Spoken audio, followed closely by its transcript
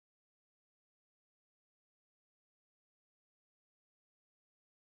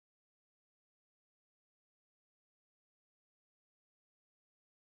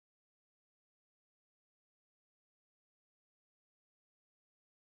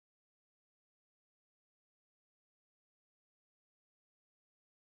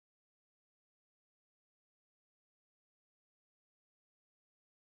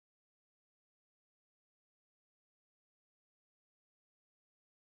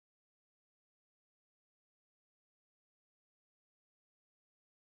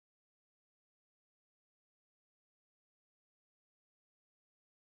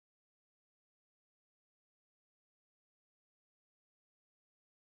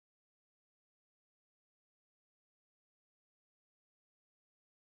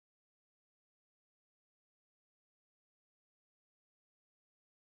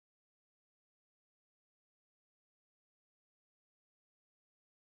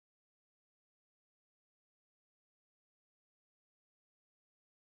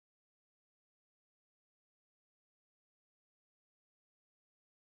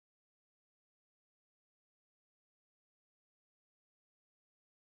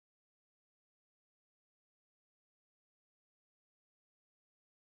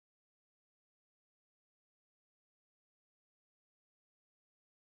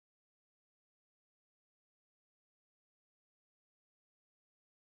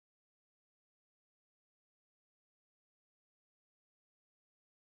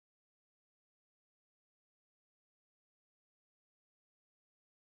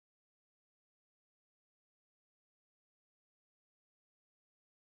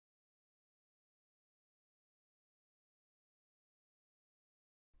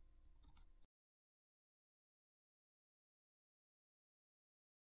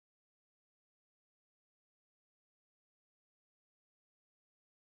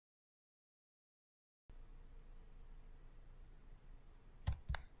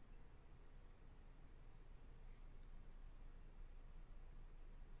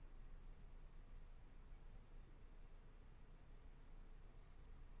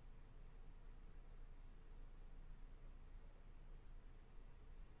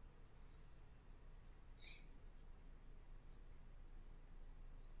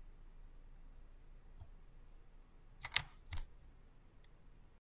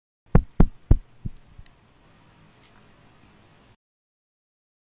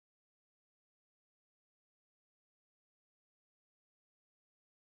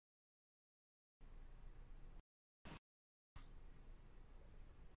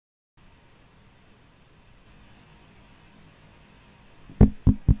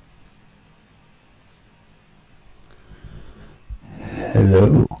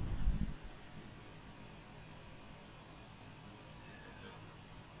Hello.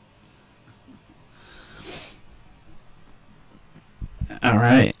 All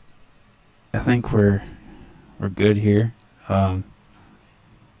right. I think we're good here. I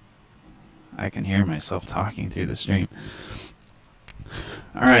can hear myself talking through the stream.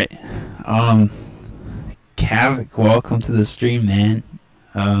 All right. Kavik, welcome to the stream, man.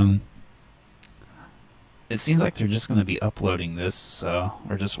 It seems like they're just going to be uploading this, so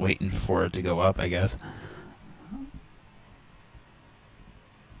we're just waiting for it to go up, I guess.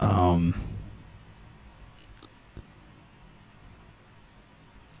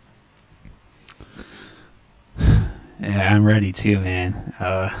 Yeah, I'm ready too, man.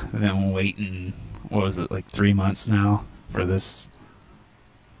 I've been waiting, what was it, like 3 months now for this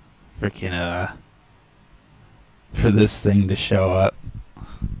freaking, for this thing to show up.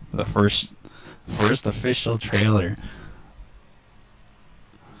 The first official trailer.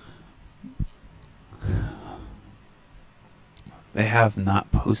 They have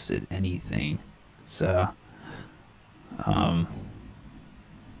not posted anything, so alright,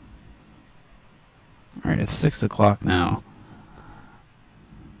 it's 6 o'clock now.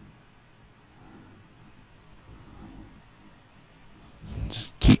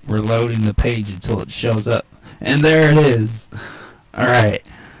 Just keep reloading the page until it shows up. And there it is. Alright.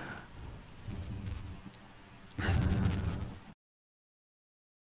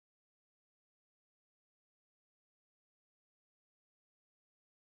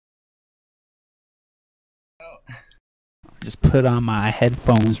 Just put on my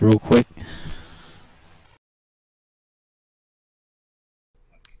headphones real quick.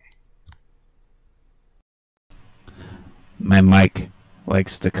 My mic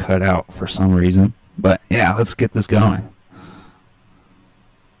likes to cut out for some reason, but yeah, let's get this going.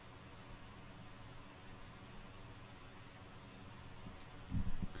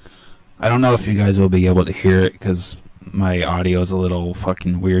 I don't know if you guys will be able to hear it because my audio is a little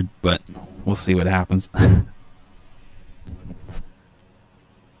fucking weird, but we'll see what happens.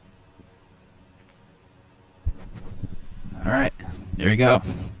 Alright, here we go.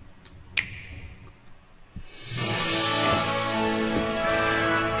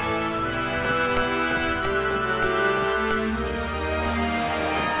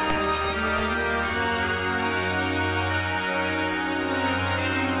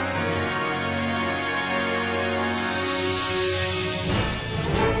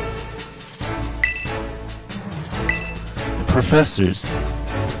 Professors.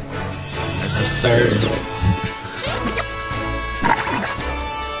 There's our stars.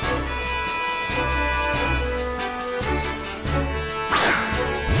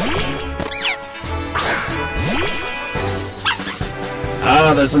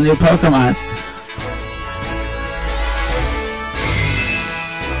 Oh, there's a new Pokemon.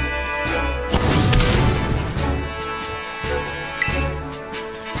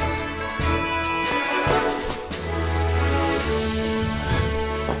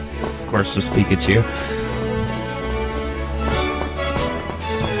 Of course, there's Pikachu.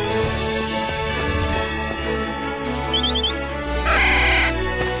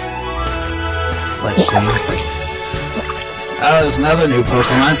 Fletchling. Oh, there's another new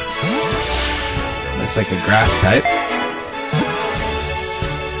Pokemon. Looks like a grass type.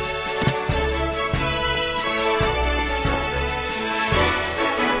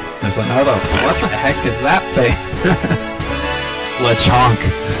 There's another. What the heck is that thing? LECHONK.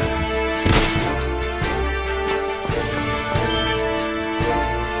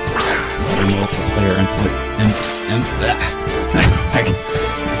 Multiplayer I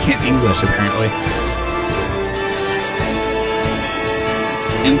can't English apparently.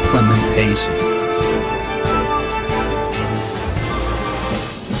 Implementation.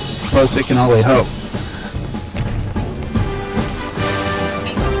 Suppose we can only hope.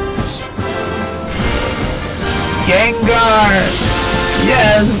 Gengar!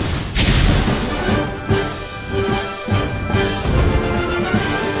 Yes!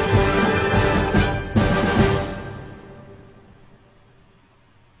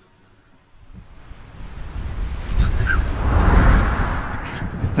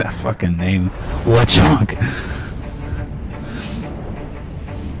 That fucking name. LECHONK.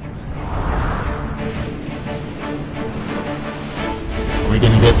 We're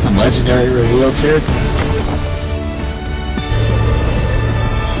gonna get some legendary reveals here.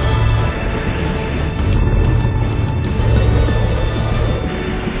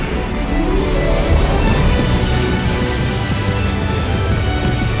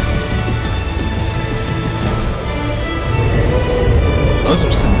 Those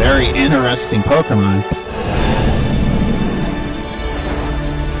are some very interesting Pokemon.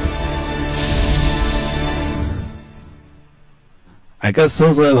 I guess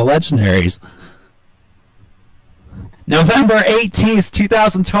those are the legendaries. November 18th,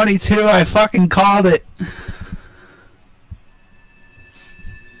 2022. I fucking called it.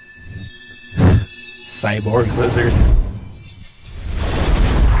 Cyborg lizard.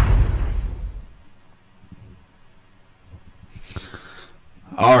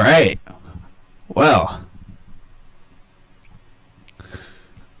 Alright. Well,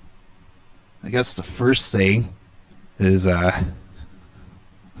 I guess the first thing is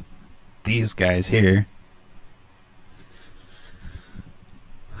these guys here.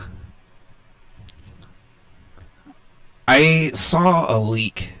 I saw a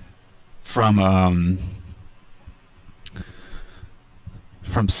leak from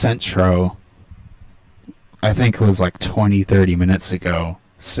Centro. I think it was like 20-30 minutes ago,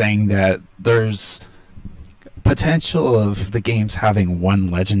 saying that there's potential of the games having one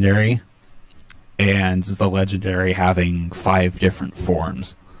legendary and the legendary having 5 different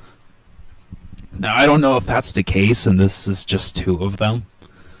forms. Now, I don't know if that's the case and this is just 2 of them,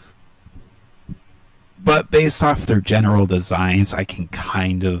 but based off their general designs, I can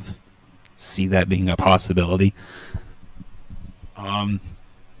kind of see that being a possibility. I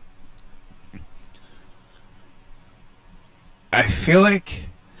feel like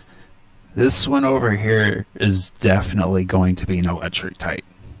this one over here is definitely going to be an electric type.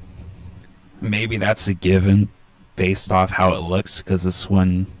 Maybe that's a given based off how it looks, because this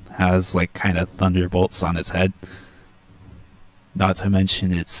one has like kind of thunderbolts on its head. Not to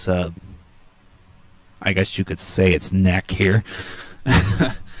mention its, I guess you could say its neck here.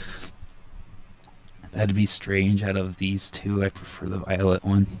 That'd be strange. Out of these 2, I prefer the violet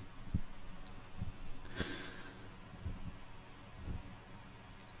one.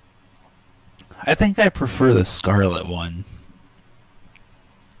 I think I prefer the Scarlet one.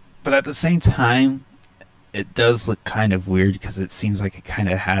 But at the same time, it does look kind of weird because it seems like it kind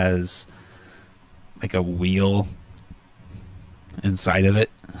of has like a wheel inside of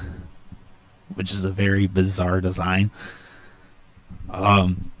it, which is a very bizarre design.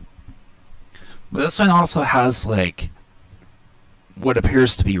 But this one also has like what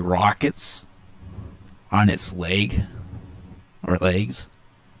appears to be rockets on its leg or legs.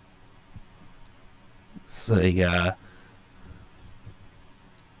 So yeah,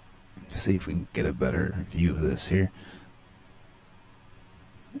 see if we can get a better view of this here.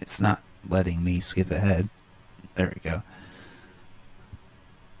 It's not letting me skip ahead. There we go.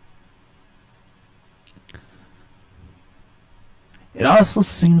 It also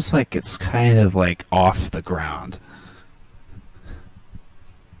seems like it's kind of like off the ground.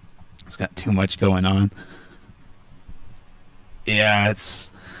 It's got too much going on. Yeah,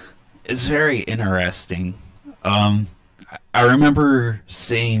 it's very interesting. I remember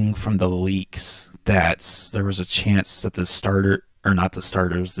seeing from the leaks that there was a chance that the starter, or not the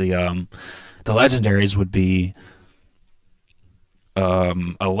starters, the legendaries would be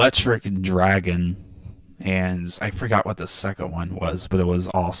electric dragon, and I forgot what the second one was, but it was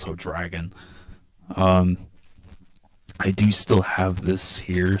also dragon. I do still have this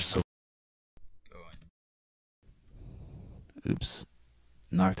here, so oops,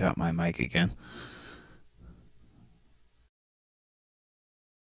 knocked out my mic again.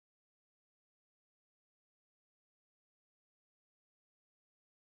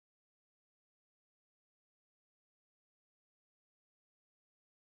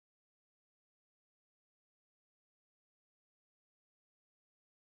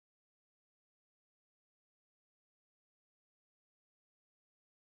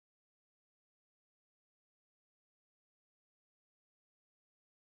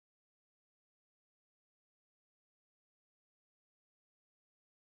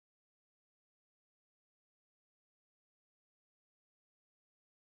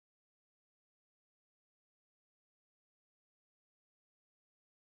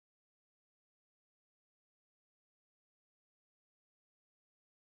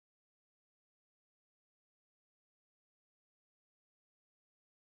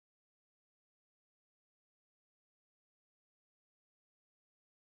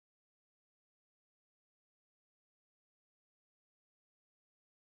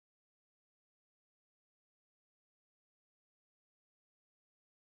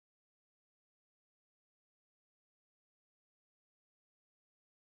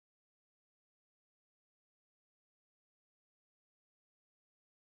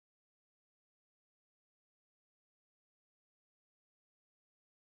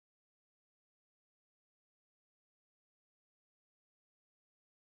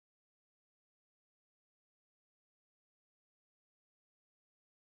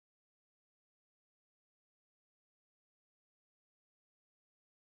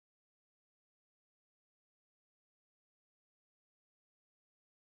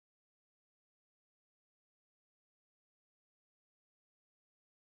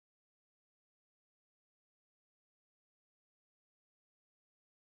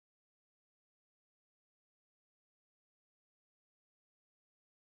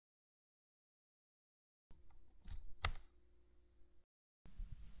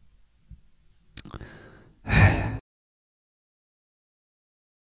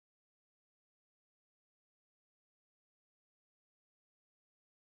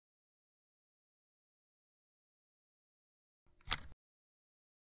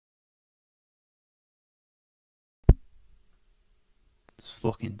 This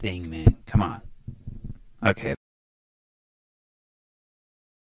fucking thing, man. Come on. Okay.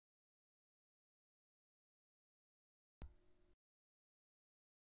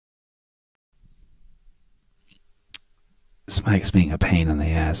 This mic's being a pain in the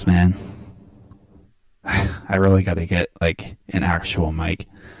ass, man. I really gotta get, like, an actual mic.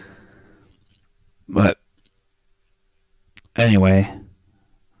 But, anyway.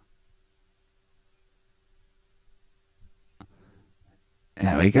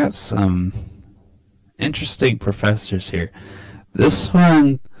 Yeah, we got some interesting professors here. This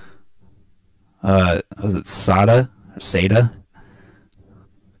one, was it Sada? Or Sada?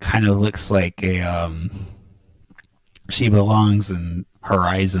 Kind of looks like she belongs in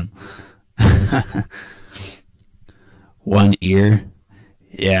Horizon. One ear.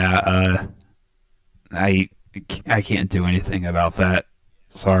 Yeah, I I can't do anything about that.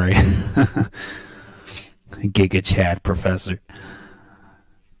 Sorry. Giga Chad Professor.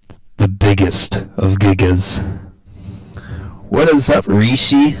 The biggest of gigas. What is up,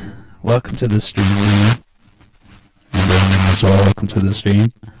 Rishi? Welcome to the stream, man. And Roman as well, welcome to the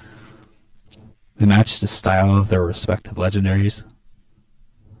stream. They match the style of their respective legendaries.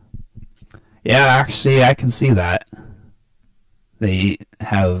 Yeah, actually, I can see that. They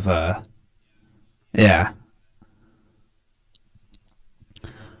have, yeah.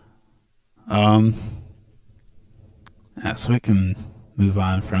 Um, yeah, so we can move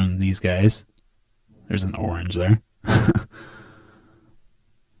on from these guys. There's an orange there.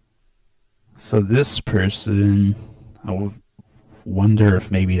 So this person, I wonder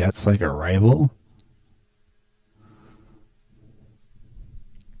if maybe that's like a rival.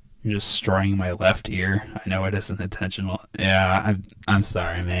 You're just destroying my left ear. I know it isn't intentional. Yeah, I'm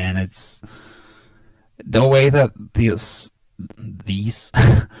sorry, man. It's the way that these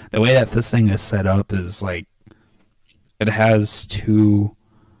the way that this thing is set up is like it has two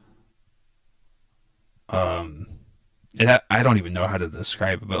I don't even know how to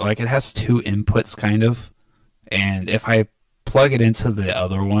describe it, but like it has two inputs kind of, and if I plug it into the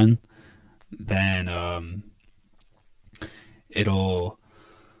other one, then it'll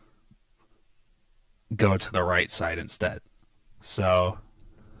go to the right side instead. So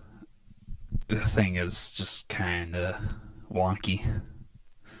the thing is just kind of wonky.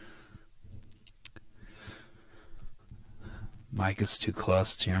 Mic is too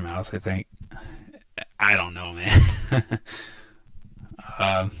close to your mouth, I think. I don't know, man.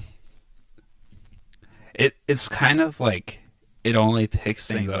 It's kind of like it only picks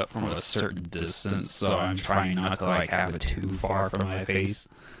things up from a certain distance, so I'm trying not to like have it too far from my face.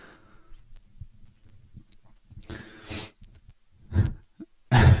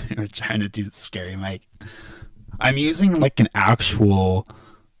 We're trying to do the scary mic. I'm using like an actual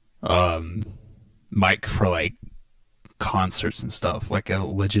mic for like concerts and stuff, like a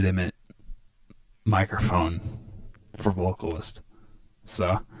legitimate microphone for vocalist.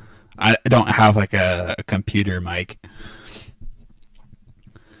 So I don't have like a computer mic.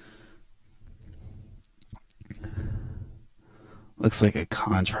 Looks like a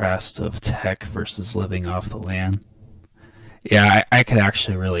contrast of tech versus living off the land. Yeah, I could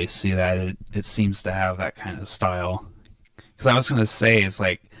actually really see that. It seems to have that kind of style. Because I was going to say, it's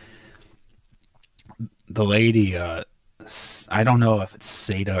like the lady, I don't know if it's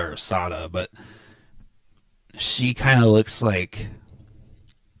Sada or Sada, but she kind of looks like,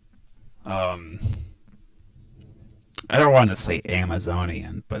 I don't want to say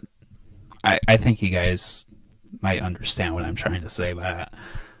Amazonian, but I think you guys might understand what I'm trying to say by that.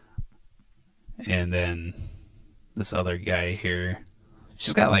 And then this other guy here,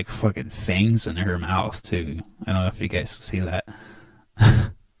 she's got like fucking fangs in her mouth too. I don't know if you guys can see that.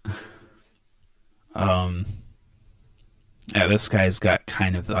 Yeah, this guy's got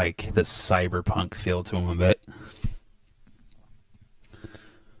kind of like this cyberpunk feel to him a bit.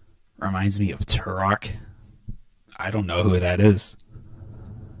 Reminds me of Turok. I don't know who that is,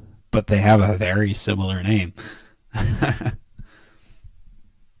 but they have a very similar name.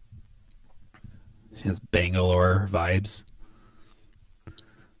 She has Bangalore vibes.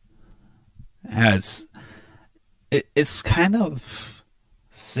 Yeah, it's kind of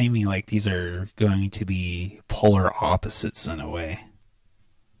seeming like these are going to be polar opposites in a way.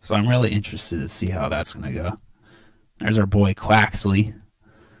 So I'm really interested to see how that's going to go. There's our boy Quaxley.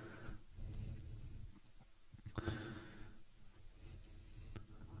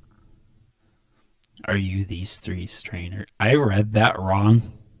 Are you these three strainer? I read that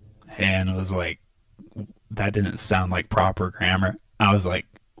wrong and was like, that didn't sound like proper grammar. I was like,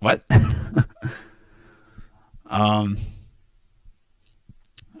 what?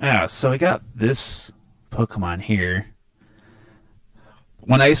 Yeah, so we got this Pokemon here.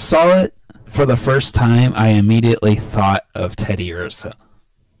 When I saw it for the first time, I immediately thought of Teddy Ursa.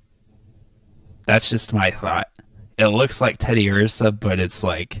 That's just my thought. It looks like Teddy Ursa, but it's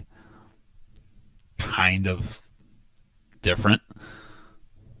like kind of different.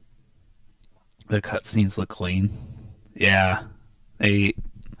 The cutscenes look clean. Yeah, they.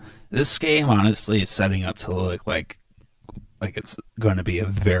 This game honestly is setting up to look like it's going to be a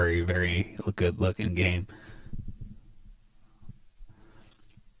very very good looking game.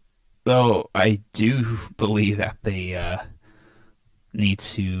 Though I do believe that they need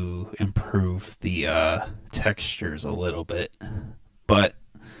to improve the textures a little bit, but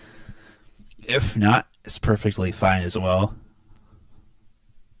if not, it's perfectly fine as well.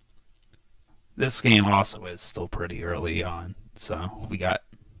 This game also is still pretty early on, so we got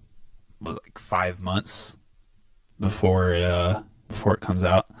like 5 months before it comes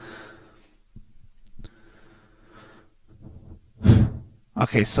out.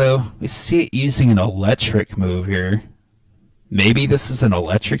 Okay, so we see it using an electric move here. Maybe this is an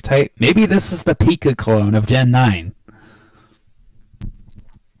electric type. Maybe this is the Pika clone of Gen 9.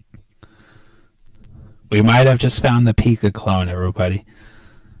 We might have just found the Pika clone, everybody.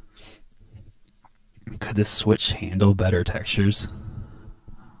 Could this Switch handle better textures?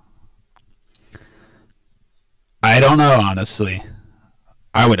 I don't know, honestly.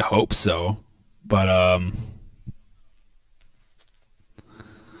 I would hope so, but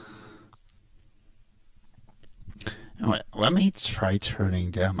let me try turning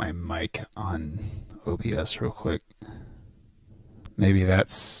down my mic on OBS real quick. Maybe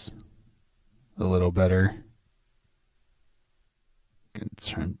that's a little better. I can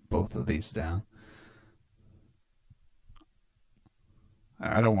turn both of these down.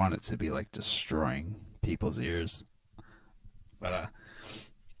 I don't want it to be like destroying people's ears. But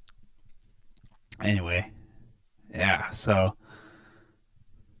anyway, yeah, so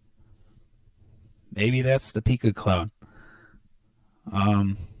maybe that's the Pika clone.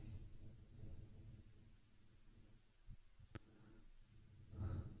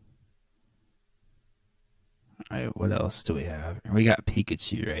 Alright, what else do we have? We got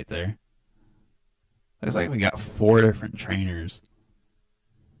Pikachu right there. Looks like we got 4 different trainers.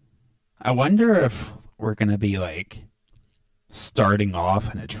 I wonder if we're gonna be like starting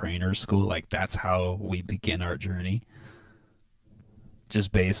off in a trainer school, like that's how we begin our journey.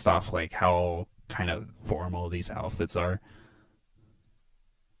 Just based off like how kind of formal these outfits are.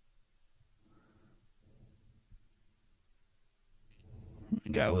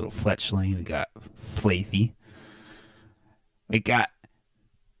 We got a little Fletchling, we got Flaffy. We got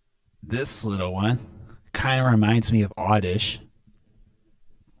this little one. Kind of reminds me of Oddish.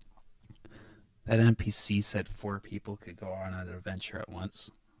 That NPC said 4 people could go on an adventure at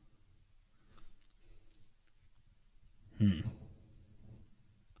once.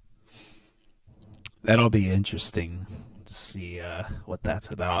 That'll be interesting to see what that's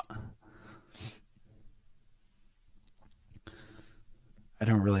about. I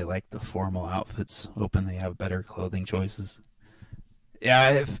don't really like the formal outfits. Hoping they have better clothing choices.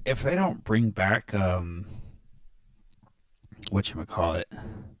 Yeah, if they don't bring back whatchamacallit,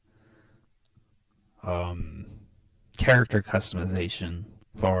 character customization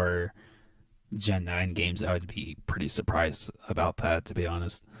for Gen 9 games, I would be pretty surprised about that, to be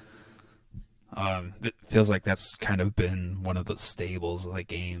honest. It feels like that's kind of been one of the staples of the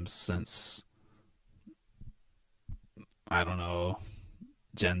games since, I don't know,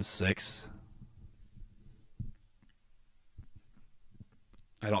 Gen 6.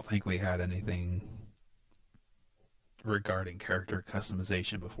 I don't think we had anything regarding character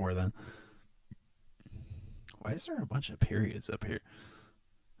customization before then. Why is there a bunch of periods up here?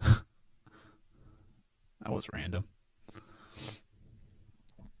 That was random.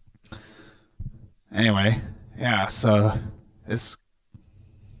 Anyway, yeah, so this,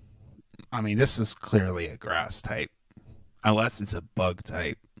 I mean, this is clearly a grass type. Unless it's a bug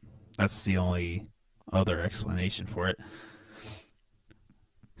type. That's the only other explanation for it.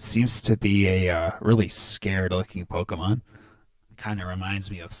 Seems to be a really scared looking Pokemon. Kind of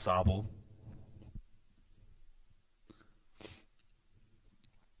reminds me of Sobble.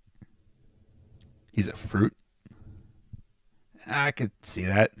 He's a fruit. I could see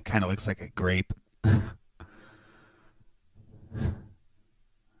that. Kind of looks like a grape.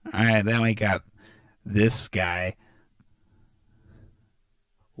 Alright, then we got this guy.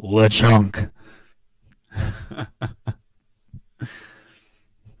 LeChonk.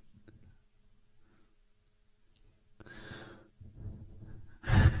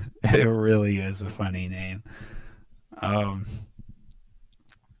 It really is a funny name.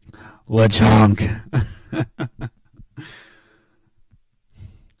 LeChonk.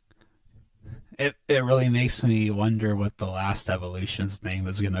 it really makes me wonder what the last evolution's name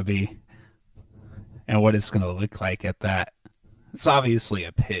is gonna be and what it's gonna look like at that. It's obviously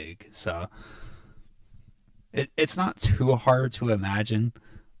a pig, so it's not too hard to imagine,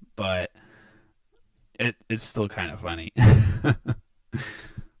 but it's still kind of funny.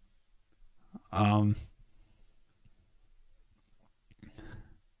 um,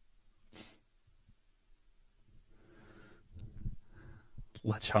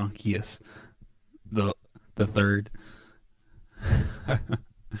 Lechonkius, the the third.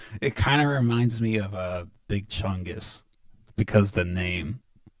 It kind of reminds me of a Big Chungus because the name,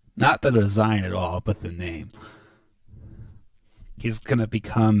 not the design at all, but the name. He's gonna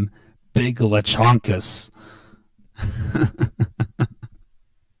become Big Lechonkus.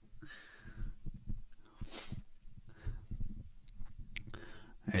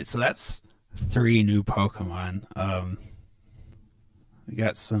 All right, so that's three new Pokemon. We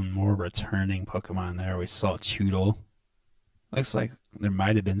got some more returning Pokemon there. We saw Choodle. Looks like there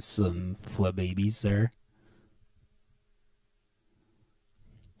might have been some Flababies there.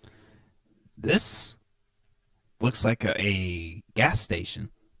 This looks like a gas station.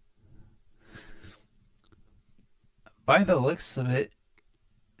 By the looks of it,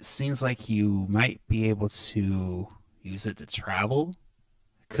 it seems like you might be able to use it to travel.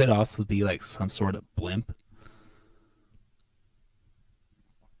 It could also be like some sort of blimp.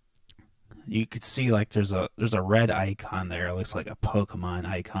 You could see like there's a red icon there. It looks like a Pokemon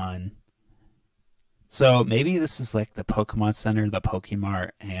icon. So maybe this is like the Pokemon Center, the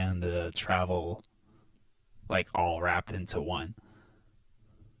Pokemart, and the travel like all wrapped into one.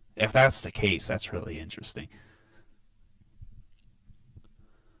 If that's the case, that's really interesting.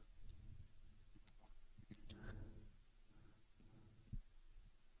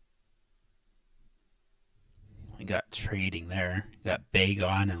 We got trading there. We got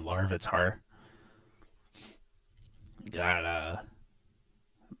Bagon and Larvitar. We got I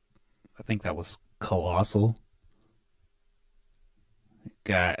think that was Colossal. We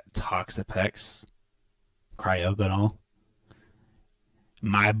got Toxapex, Cryogonal.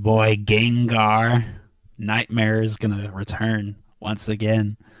 My boy Gengar. Nightmare is gonna return once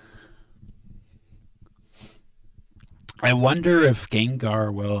again. I wonder if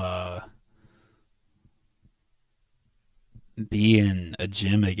Gengar will be in a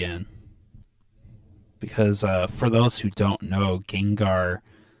gym again. Because for those who don't know,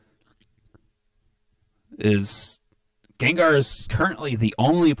 is Gengar is currently the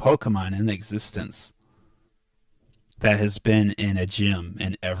only Pokemon in existence that has been in a gym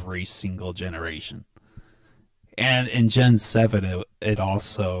in every single generation. And in Gen 7, it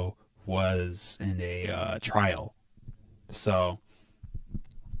also was in a trial. So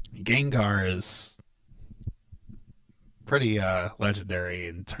Gengar is pretty legendary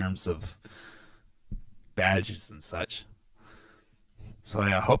in terms of badges and such. So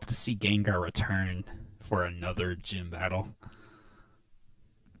I hope to see Gengar return for another gym battle.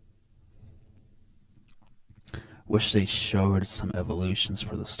 Wish they showed some evolutions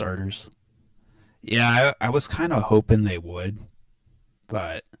for the starters. Yeah, I was kind of hoping they would,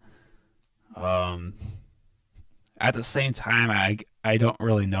 but um, at the same time, I don't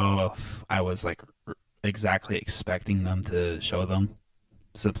really know if I was like exactly expecting them to show them,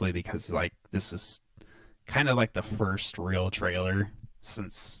 simply because like this is kind of like the first real trailer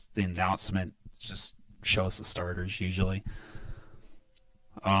since the announcement just shows the starters usually.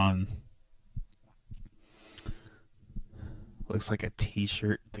 Um, looks like a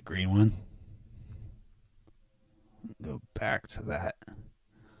T-shirt, the green one. Go back to that.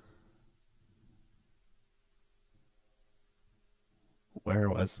 Where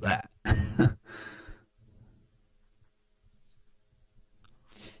was that?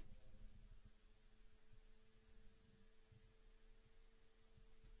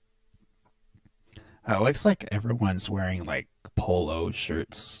 It looks like everyone's wearing like polo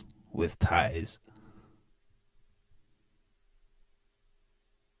shirts with ties.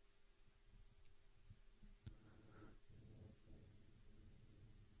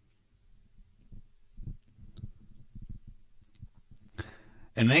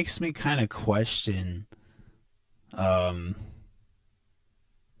 It makes me kind of question, um,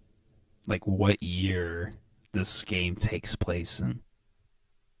 like what year this game takes place in.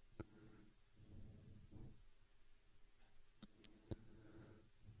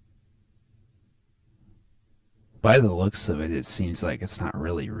 By the looks of it, it seems like it's not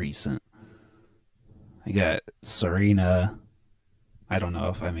really recent. I got Serena. I don't know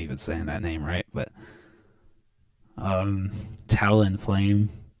if I'm even saying that name right, but Talonflame.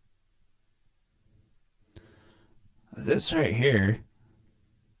 This right here,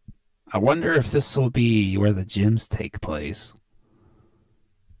 I wonder if this will be where the gyms take place.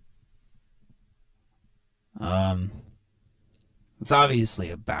 Um, it's obviously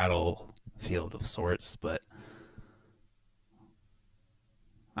a battlefield of sorts, but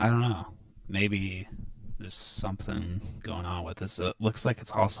I don't know. Maybe there's something going on with this. It looks like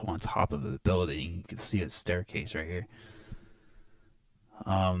it's also on top of a building. You can see a staircase right here.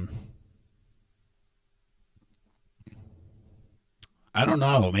 Um, I don't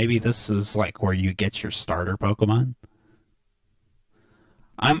know. Maybe this is like where you get your starter Pokemon.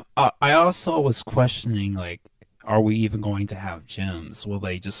 I also was questioning like, are we even going to have gyms? Will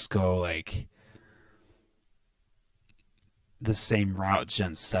they just go like the same route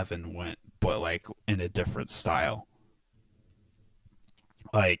Gen 7 went, but like in a different style?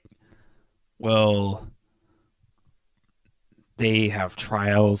 Like, will they have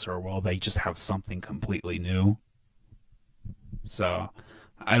trials or will they just have something completely new? So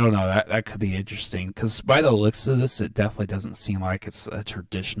I don't know. That could be interesting because by the looks of this, it definitely doesn't seem like it's a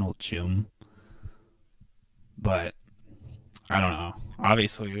traditional gym. But I don't know.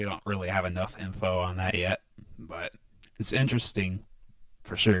 Obviously, we don't really have enough info on that yet. But it's interesting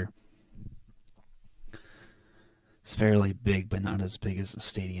for sure. It's fairly big, but not as big as the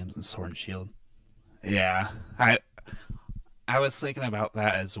stadiums in Sword and Shield. Yeah, I was thinking about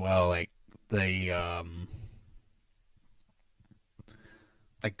that as well. The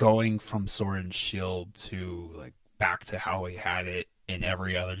like going from Sword and Shield to like back to how we had it in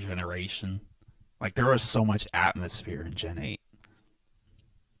every other generation. Like there was so much atmosphere in Gen 8.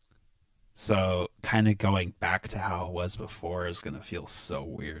 So kind of going back to how it was before is going to feel so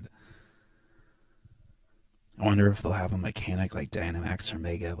weird. I wonder if they'll have a mechanic like Dynamax or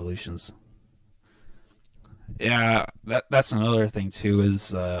Mega Evolutions. Yeah, that's another thing too is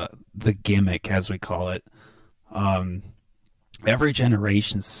the gimmick as we call it. Um, every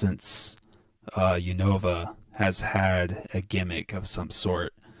generation since Unova has had a gimmick of some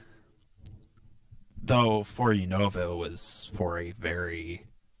sort. Though for Unova it was for a very,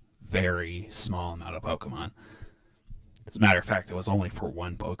 very small amount of Pokemon. As a matter of fact, it was only for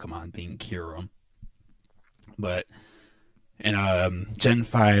one Pokemon, being Kyurem. But in Gen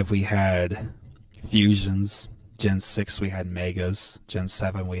 5 we had fusions. Gen 6 we had Megas. Gen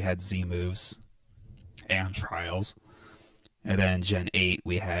 7 we had Z moves and Trials. And then Gen 8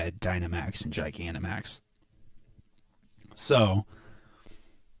 we had Dynamax and Gigantamax. So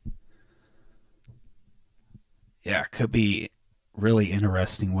yeah, it could be really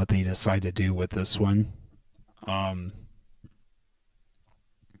interesting what they decide to do with this one. Um,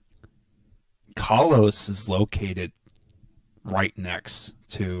 Kalos is located right next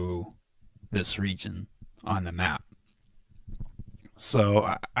to this region on the map.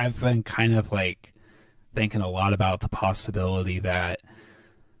 So I've been kind of like thinking a lot about the possibility that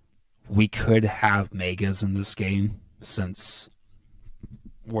we could have Megas in this game since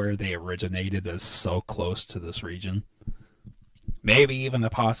where they originated is so close to this region. Maybe even the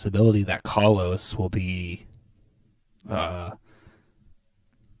possibility that Kalos will be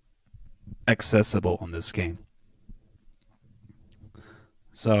accessible in this game.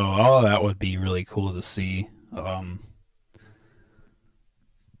 So all of that would be really cool to see.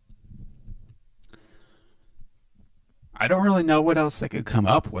 I don't really know what else they could come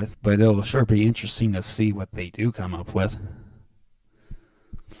up with, but it'll sure be interesting to see what they do come up with.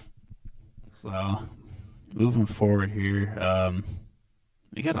 So, moving forward here,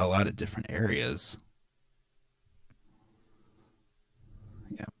 we got a lot of different areas.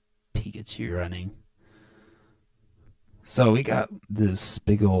 We got Pikachu running. So we got this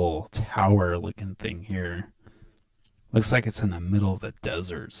big old tower looking thing here. Looks like it's in the middle of the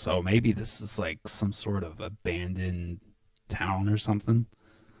desert, so maybe this is like some sort of abandoned town or something.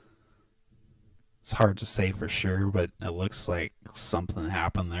 It's hard to say for sure, but it looks like something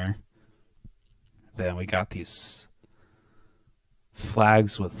happened there. Then we got these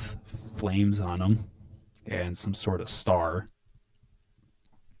flags with flames on them and some sort of star.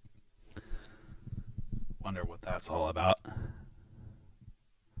 Wonder what that's all about.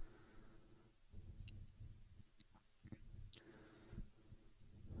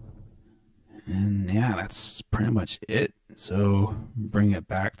 And yeah, that's pretty much it. So bring it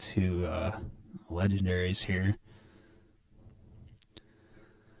back to legendaries here.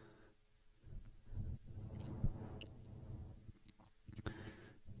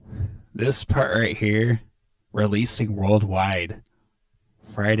 This part right here, releasing worldwide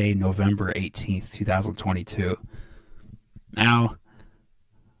Friday, November 18th, 2022. Now,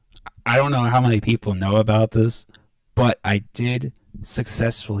 I don't know how many people know about this, but I did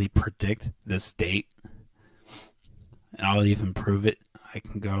successfully predict this date. And I'll even prove it. I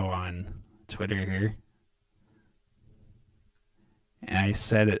can go on Twitter here, and I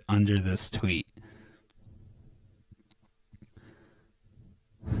said it under this tweet.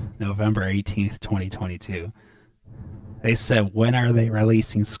 November 18th, 2022. They said, when are they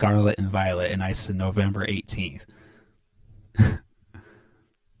releasing Scarlet and Violet? And I said, November 18th.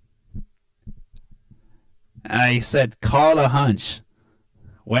 I said, call it a hunch.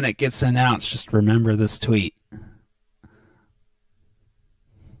 When it gets announced, just remember this tweet.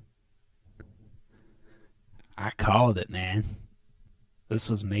 I called it, man. This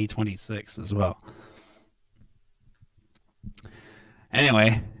was May 26th as well.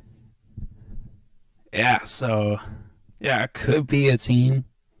 Anyway, yeah, so, yeah, it could be a team.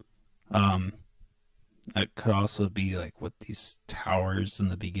 Um, it could also be like what these towers in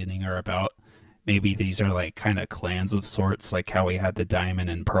the beginning are about. Maybe these are like kind of clans of sorts, like how we had the Diamond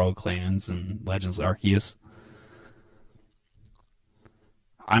and Pearl clans in Legends Arceus.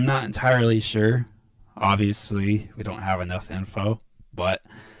 I'm not entirely sure. Obviously, we don't have enough info, but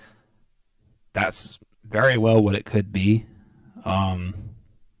that's very well what it could be. Um,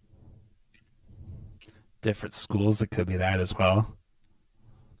 Different schools, it could be that as well.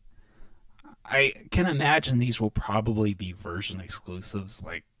 I can imagine these will probably be version exclusives.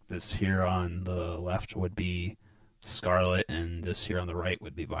 Like this here on the left would be Scarlet, and this here on the right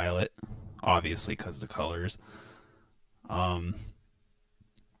would be Violet. Obviously, because the colors. Um,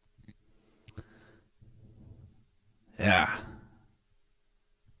 yeah.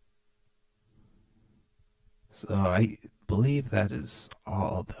 So I believe that is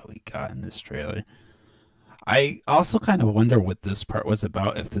all that we got in this trailer. I also kind of wonder what this part was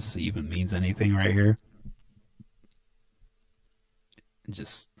about, if this even means anything right here.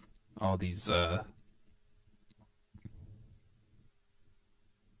 Just all these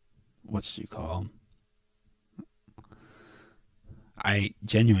what should you call them? I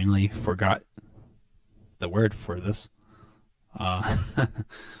genuinely forgot the word for this. Uh,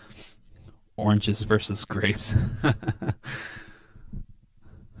 oranges versus grapes.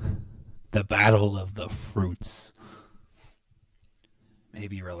 The battle of the fruits.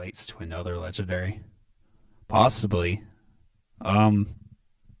 Maybe relates to another legendary. Possibly. Um,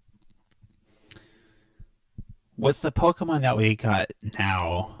 with the Pokemon that we got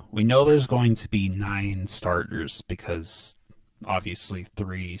now, we know there's going to be 9 starters because obviously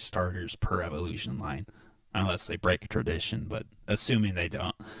 3 starters per evolution line, unless they break tradition, but assuming they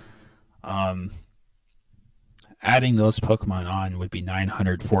don't. Um, Adding those Pokemon on would be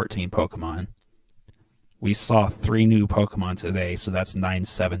 914 Pokemon. We saw 3 new Pokemon today, so that's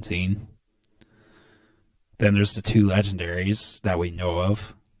 917. Then there's the 2 legendaries that we know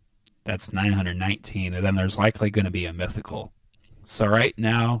of. That's 919, and then there's likely going to be a mythical. So right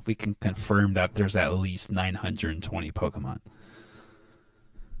now, we can confirm that there's at least 920 Pokemon.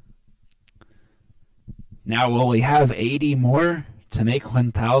 Now, will we have 80 more to make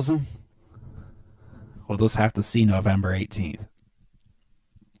 1,000? We'll just have to see November 18th.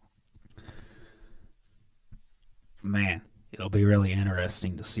 Man, it'll be really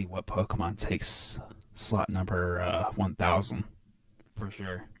interesting to see what Pokemon takes slot number 1,000 for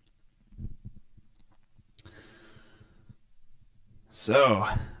sure. So,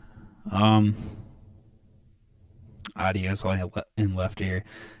 audio's only in left ear.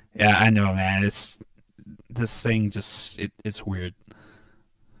 Yeah, I know, man. It's this thing just it's weird.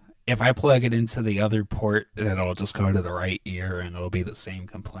 If I plug it into the other port, it'll just go to the right ear and it'll be the same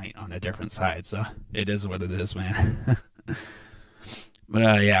complaint on a different side. So it is what it is, man.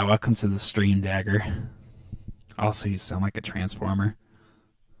 But yeah, welcome to the stream, Dagger. Also, you sound like a transformer.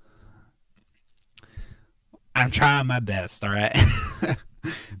 I'm trying my best, alright?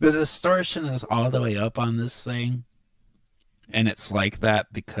 The distortion is all the way up on this thing. And it's like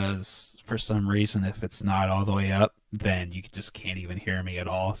that because for some reason, if it's not all the way up, then you just can't even hear me at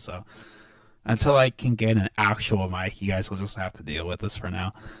all. So until I can get an actual mic, you guys will just have to deal with this for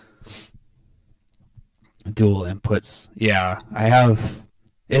now. Dual inputs. Yeah, I have.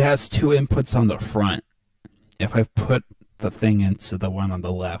 It has 2 inputs on the front. If I put the thing into the one on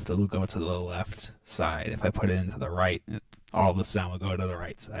the left, it'll go to the left side. If I put it into the right, all the sound will go to the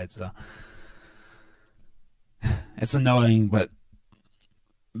right side. So it's annoying, but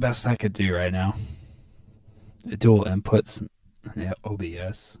best I could do right now. Dual inputs, yeah,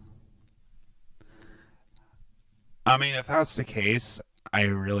 OBS. I mean, if that's the case, I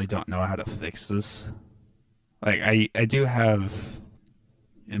really don't know how to fix this. Like, I do have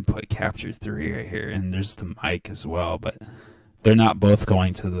input capture 3 right here, and there's the mic as well, but they're not both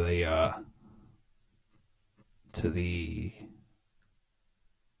going to the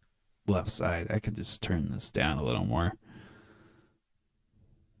left side. I could just turn this down a little more.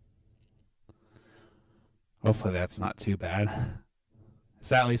 Hopefully that's not too bad.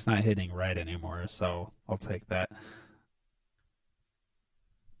 It's at least not hitting red anymore, so I'll take that.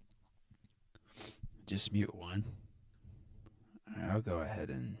 Just mute one. I'll go ahead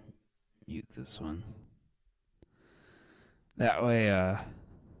and mute this one. That way, yeah,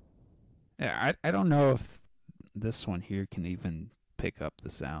 I don't know if this one here can even pick up the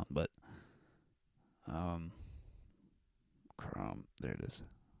sound, but um, Chrome, there it is.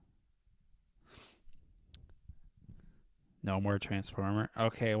 No more transformer.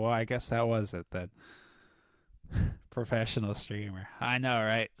 Okay, well I guess that was it then. Professional streamer. I know,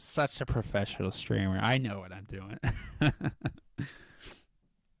 right? Such a professional streamer. I know what I'm doing.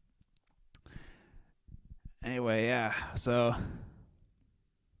 Anyway, yeah. So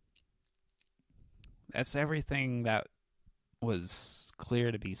that's everything that was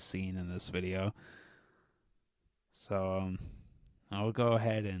clear to be seen in this video. So I'll go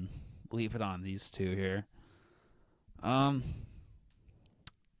ahead and leave it on these two here.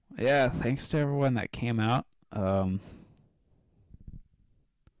 Yeah, thanks to everyone that came out.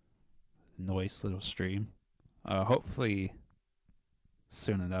 Nice little stream. Hopefully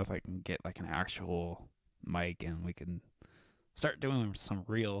soon enough I can get like an actual mic and we can start doing some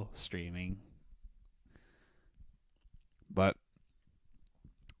real streaming. But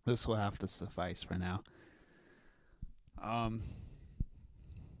this will have to suffice for now.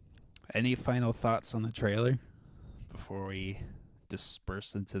 Any final thoughts on the trailer before we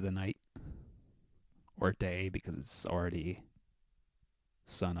disperse into the night or day, because it's already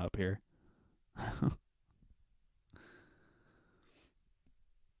sun up here?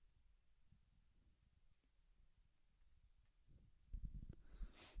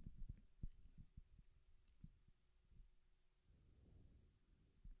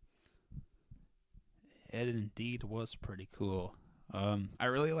 It indeed was pretty cool. I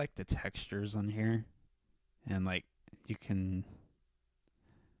really like the textures on here, and like you can,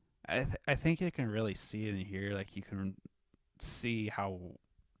 I think you can really see it in here. Like you can see how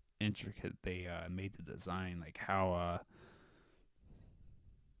intricate they made the design. Like how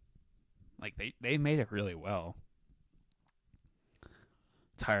like they made it really well.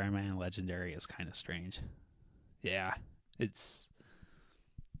 Tire Man Legendary is kind of strange. Yeah, it's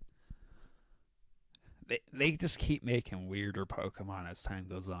they just keep making weirder Pokemon as time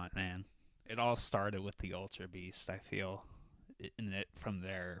goes on, man. It all started with the Ultra Beast, I feel. And it from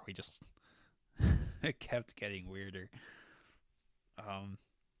there we just it kept getting weirder. Um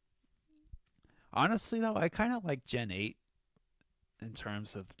Honestly though, I kind of like Gen 8 in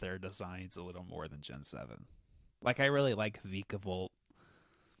terms of their designs a little more than Gen 7. Like I really like Vikavolt,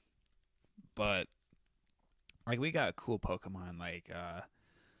 but like we got cool Pokemon like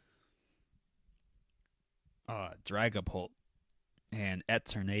Dragapult and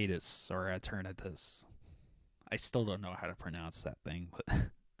Eternatus or Eternatus. I still don't know how to pronounce that thing, but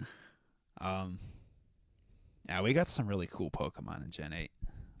um yeah, we got some really cool Pokemon in Gen 8.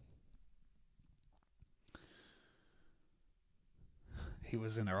 He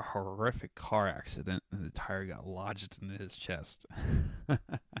was in a horrific car accident and the tire got lodged into his chest.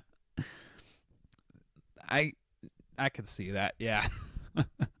 I I could see that, yeah.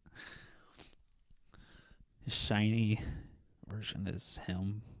 His shiny version is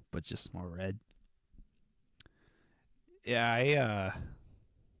him, but just more red. Yeah,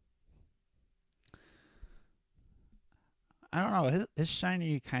 I don't know. His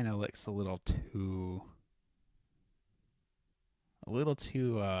shiny kind of looks a little too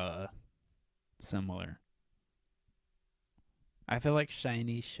similar. I feel like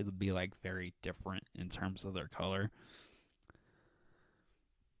shiny should be like very different in terms of their color,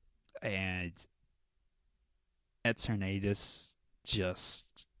 and Eternatus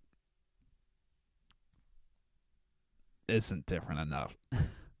just isn't different enough.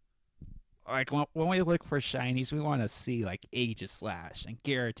 Like when we look for shinies, we want to see like Aegislash and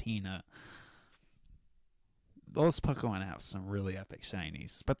Giratina. Those Pokemon have some really epic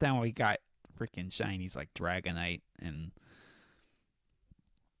shinies, but then we got freaking shinies like Dragonite, and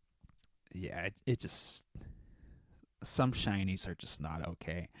yeah, it just some shinies are just not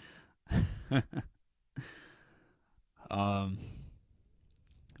okay. um,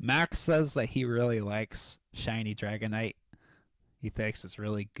 Max says that he really likes shiny Dragonite. He thinks it's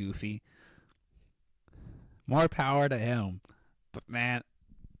really goofy. More power to him. But man,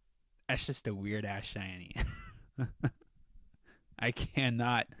 that's just a weird ass shiny. I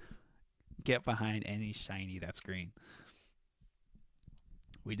cannot get behind any shiny that's green.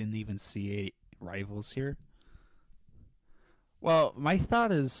 We didn't even see rivals here. Well, my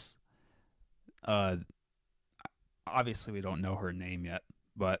thought is, obviously we don't know her name yet,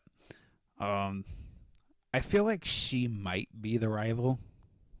 but I feel like she might be the rival.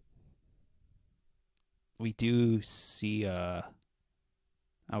 We do see how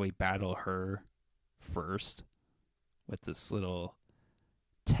we battle her first with this little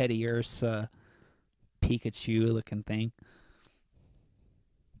Teddy Ursa Pikachu looking thing.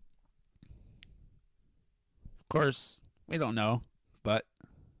 Of course, we don't know, but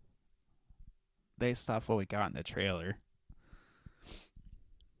based off what we got in the trailer,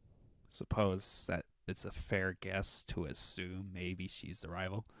 suppose that it's a fair guess to assume maybe she's the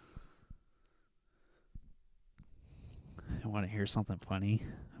rival. I want to hear something funny.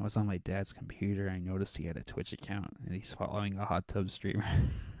 I was on my dad's computer. I noticed he had a Twitch account and he's following a hot tub streamer.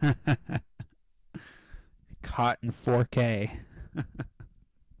 Caught in 4K.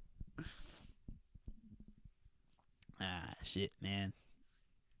 Ah, shit, man.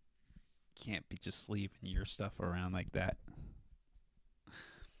 Can't be just leaving your stuff around like that.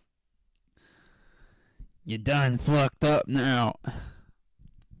 You done fucked up now.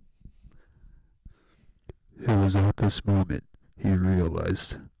 It was at this moment he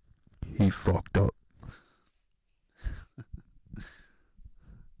realized he fucked up.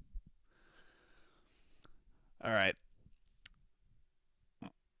 All right.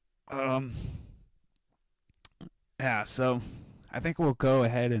 Yeah, so I think we'll go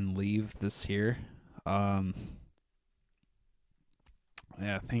ahead and leave this here. Yeah,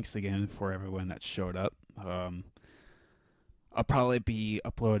 thanks again for everyone that showed up. I'll probably be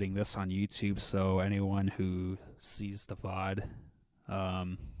uploading this on YouTube, so anyone who sees the VOD,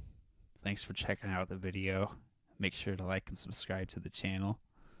 thanks for checking out the video. Make sure to like and subscribe to the channel.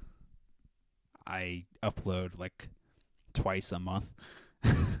 I upload like twice a month.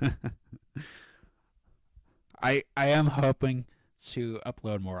 I am hoping to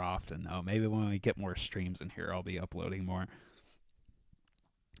upload more often though. Maybe when we get more streams in here, I'll be uploading more.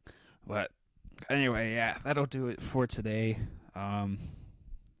 But anyway, yeah, that'll do it for today.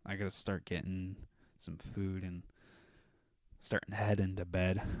 I gotta start getting some food and starting to head into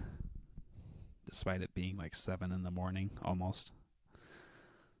bed, despite it being like 7 in the morning almost.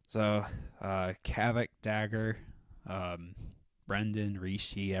 So, Kavik, Dagger, Brendan,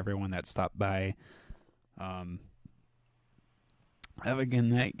 Rishi, everyone that stopped by. Have a good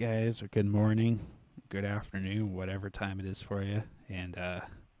night, guys, or good morning, good afternoon, whatever time it is for you. And I'll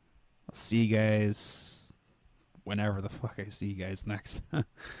see you guys whenever the fuck I see you guys next.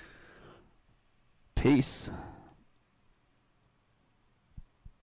 Peace.